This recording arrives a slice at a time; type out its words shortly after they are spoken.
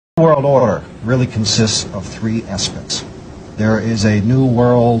World order really consists of three aspects. There is a new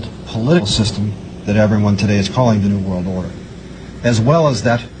world political system that everyone today is calling the New World Order. As well as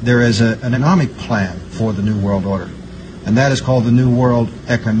that, there is an economic plan for the New World Order, and that is called the New World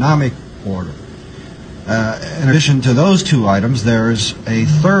Economic Order. In addition to those two items, there is a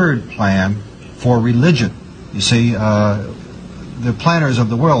third plan for religion. You see, the planners of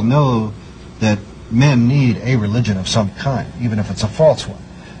the world know that men need a religion of some kind, even if it's a false one.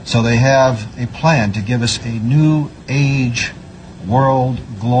 So they have a plan to give us a new age world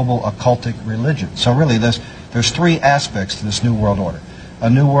global occultic religion. So really there's three aspects to this New World Order. A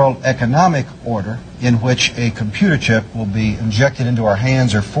New World Economic Order in which a computer chip will be injected into our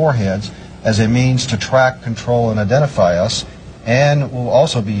hands or foreheads as a means to track, control, and identify us, and will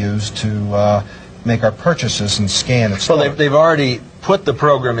also be used to make our purchases and scan it. So they've already put the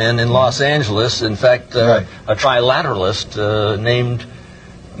program in Los Angeles. In fact, right. A trilateralist named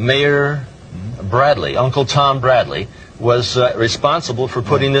Mayor Bradley, Uncle Tom Bradley, was responsible for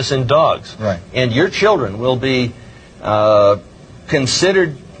putting this in dogs. Right. And your children will be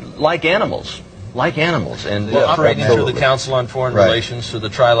considered like animals. And operating through the Council on Foreign Relations, through the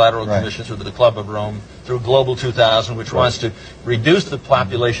Trilateral Commission, through the Club of Rome, through Global 2000, which wants to reduce the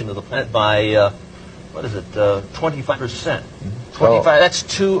population of the planet by, 25%. 25, that's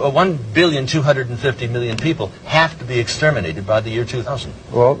 1,250,000,000 people have to be exterminated by the year 2000.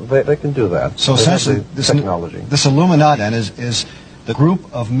 Well, they can do that. So essentially, this Illuminati is the group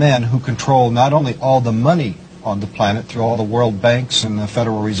of men who control not only all the money on the planet through all the world banks and the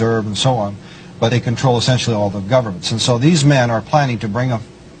Federal Reserve and so on, but they control essentially all the governments. And so these men are planning to bring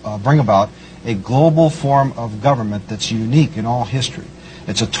about a global form of government that's unique in all history.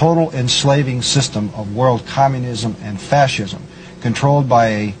 It's a total enslaving system of world communism and fascism, controlled by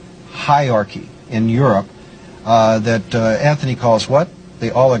a hierarchy in Europe that Anthony calls what?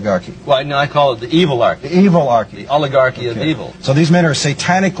 The oligarchy. Well, no, I call it the evil-archy. The evil-archy. The oligarchy of evil. So these men are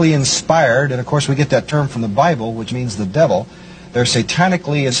satanically inspired, and of course we get that term from the Bible, which means the devil. They're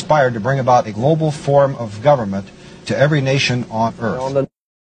satanically inspired to bring about a global form of government to every nation on earth.